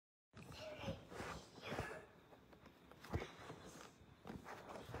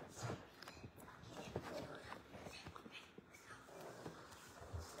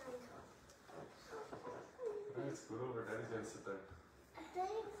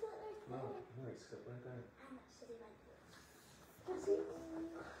Sit right there. I'm not sitting like this.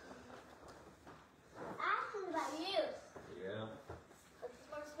 Asking about you. Yeah. There's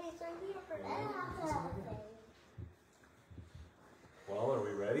more space right here for everything. Well, are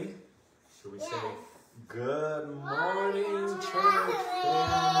we ready? Should we say Yes. good morning, church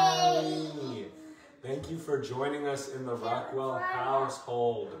family? Thank you for joining us in the Rockwell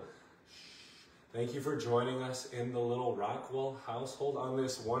household. Thank you for joining us in the little Rockwell household on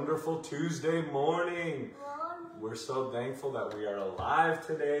this wonderful Tuesday morning. We're so thankful that we are alive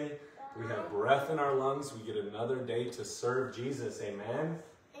today. We have breath in our lungs. We get another day to serve Jesus. Amen?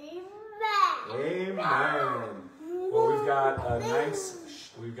 Amen. Amen. Well, we've got a nice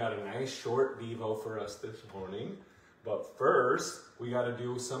short Devo for us this morning. But first, we got to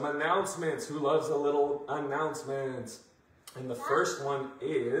do some announcements. Who loves a little announcements? And the first one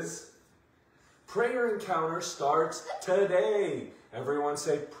is prayer encounter starts today. Everyone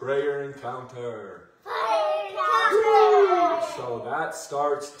say prayer encounter. Prayer encounter. So that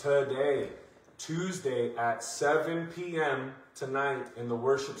starts today, Tuesday at 7 p.m. tonight in the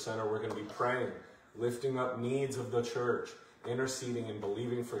worship center. We're going to be praying, lifting up needs of the church, interceding and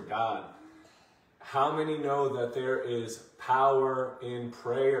believing for God. How many know that there is power in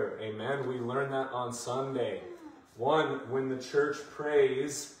prayer? Amen. We learned that on Sunday. One, when the church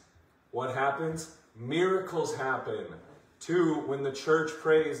prays, what happens? Miracles happen. Two, when the church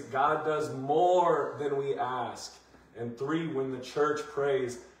prays, God does more than we ask. And three, when the church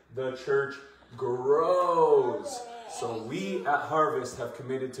prays, the church grows. So we at Harvest have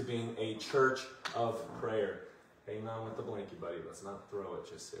committed to being a church of prayer. Hang on with the blankie, buddy. Let's not throw it.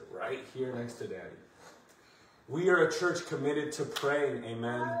 Just sit right here next to Daddy. We are a church committed to praying.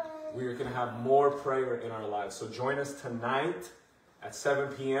 Amen. We are going to have more prayer in our lives. So join us tonight at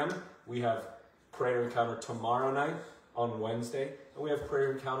 7 p.m. We have prayer encounter tomorrow night on Wednesday. And we have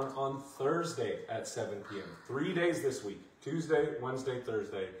prayer encounter on Thursday at 7 p.m. 3 days this week. Tuesday, Wednesday,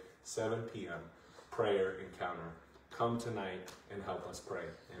 Thursday, 7 p.m. Prayer encounter. Come tonight and help us pray.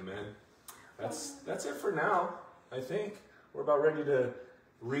 Amen. That's it for now, I think. We're about ready to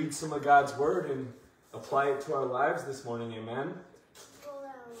read some of God's Word and apply it to our lives this morning. Amen.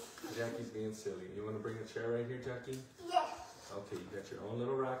 Jackie's being silly. You want to bring a chair right here, Jackie? Yes. Okay, you got your own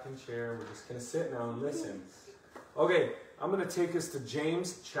little rocking chair. We're just going to sit now and listen. Okay, I'm going to take us to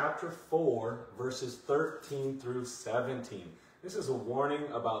James chapter 4, verses 13 through 17. This is a warning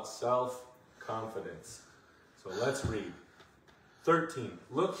about self-confidence. So let's read. 13.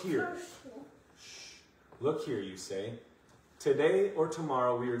 Look here. Shh. Look here, you say. Today or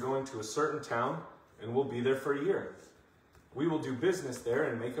tomorrow we are going to a certain town and we'll be there for a year. We will do business there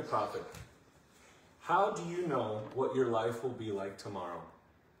and make a profit. How do you know what your life will be like tomorrow?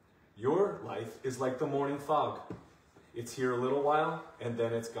 Your life is like the morning fog. It's here a little while and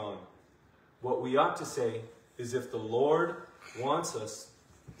then it's gone. What we ought to say is if the Lord wants us,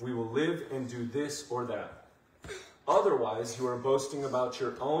 we will live and do this or that. Otherwise, you are boasting about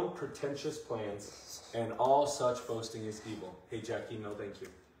your own pretentious plans, and all such boasting is evil. Hey, Jackie, no thank you.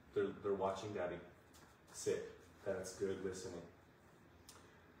 They're watching Daddy. Sit. That's good listening.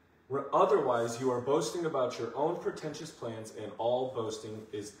 Otherwise, you are boasting about your own pretentious plans, and all boasting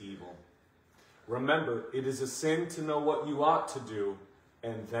is evil. Remember, it is a sin to know what you ought to do,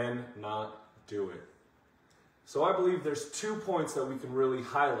 and then not do it. So I believe there's 2 points that we can really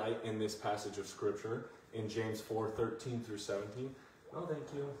highlight in this passage of Scripture in James 4, 13 through 17. Oh, thank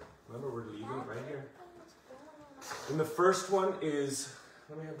you. Remember, we're leaving right here. And the first one is,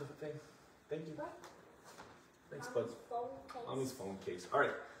 let me have the thing. Thank you. Thanks, bud. Mommy's phone case. All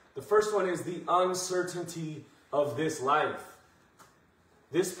right. The first one is the uncertainty of this life.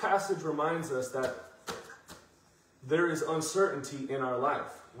 This passage reminds us that there is uncertainty in our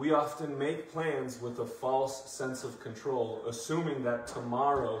life. We often make plans with a false sense of control, assuming that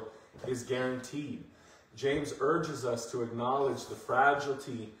tomorrow is guaranteed. James urges us to acknowledge the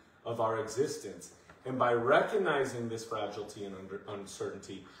fragility of our existence. And by recognizing this fragility and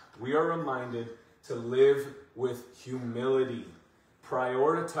uncertainty, we are reminded to live with humility,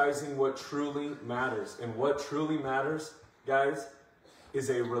 prioritizing what truly matters. And what truly matters, guys, is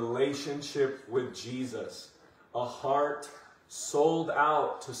a relationship with Jesus, a heart sold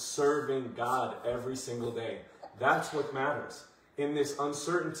out to serving God every single day. That's what matters. In this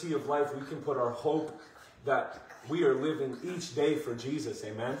uncertainty of life, we can put our hope that we are living each day for Jesus.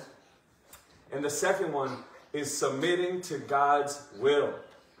 Amen? And the second one is submitting to God's will.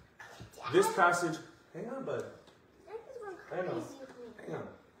 This passage, hang on, bud. Hang on.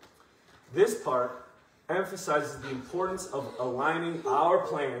 This part emphasizes the importance of aligning our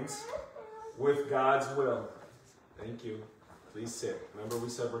plans with God's will. Thank you. Please sit. Remember we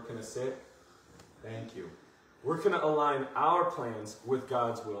said we're going to sit? Thank you. We're going to align our plans with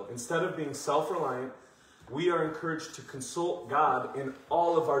God's will. Instead of being self-reliant, we are encouraged to consult God in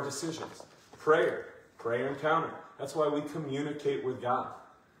all of our decisions. Prayer encounter. That's why we communicate with God.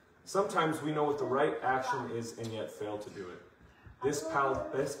 Sometimes we know what the right action is and yet fail to do it. This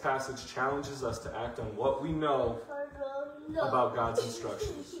passage challenges us to act on what we know about God's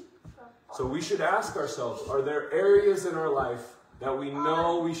instructions. So we should ask ourselves, are there areas in our life that we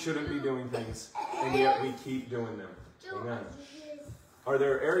know we shouldn't be doing things, and yet we keep doing them? Amen. Are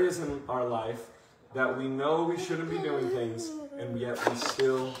there areas in our life that we know we shouldn't be doing things, and yet we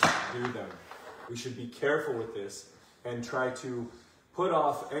still do them? We should be careful with this and try to put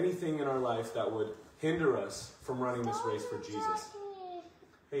off anything in our life that would hinder us from running this race for Jesus.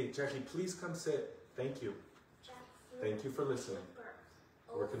 Hey, Jackie, please come sit. Thank you. Thank you for listening.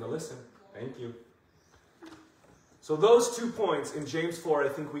 Working to listen. Thank you. So those 2 points in James 4, I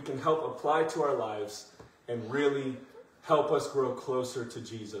think we can help apply to our lives and really help us grow closer to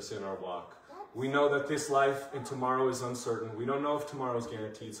Jesus in our walk. We know that this life and tomorrow is uncertain. We don't know if tomorrow is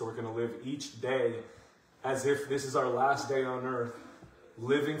guaranteed, so we're going to live each day as if this is our last day on earth,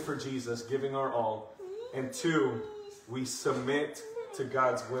 living for Jesus, giving our all. And 2, we submit to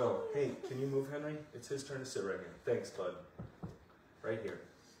God's will. Hey, can you move, Henry? It's his turn to sit right here. Thanks, bud. Right here.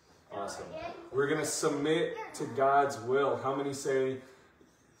 Awesome. We're going to submit to God's will. How many say,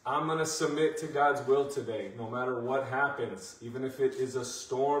 I'm going to submit to God's will today, no matter what happens. Even if it is a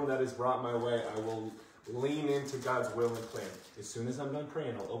storm that is brought my way, I will lean into God's will and plan. As soon as I'm done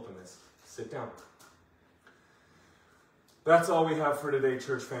praying, I'll open this. Sit down. That's all we have for today,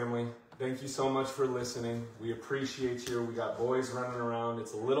 church family. Thank you so much for listening. We appreciate you. We got boys running around.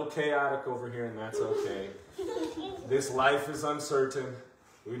 It's a little chaotic over here, and that's okay. This life is uncertain.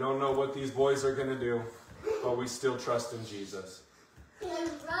 We don't know what these boys are going to do, but we still trust in Jesus.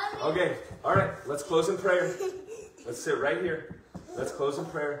 Okay, all right, let's close in prayer. Let's sit right here. Let's close in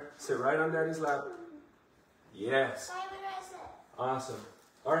prayer. Sit right on Daddy's lap. Yes. Awesome.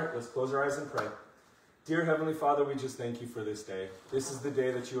 All right, let's close our eyes and pray. Dear Heavenly Father, we just thank you for this day. This is the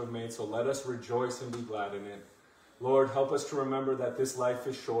day that you have made, so let us rejoice and be glad in it. Lord, help us to remember that this life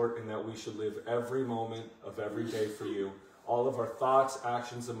is short and that we should live every moment of every day for you. All of our thoughts,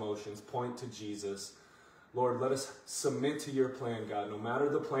 actions, emotions point to Jesus. Lord, let us submit to your plan, God. No matter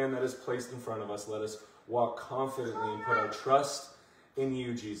the plan that is placed in front of us, let us walk confidently and put our trust in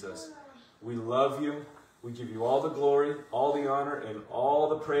you, Jesus. We love you. We give you all the glory, all the honor, and all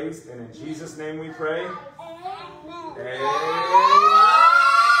the praise. And in Jesus' name we pray. Amen. Mom's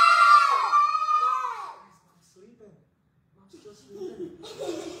sleeping. Mom's still sleeping.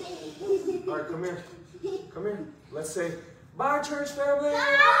 All right, come here. Come here. Let's say, bye, church family.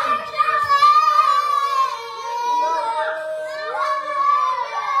 Bye, church.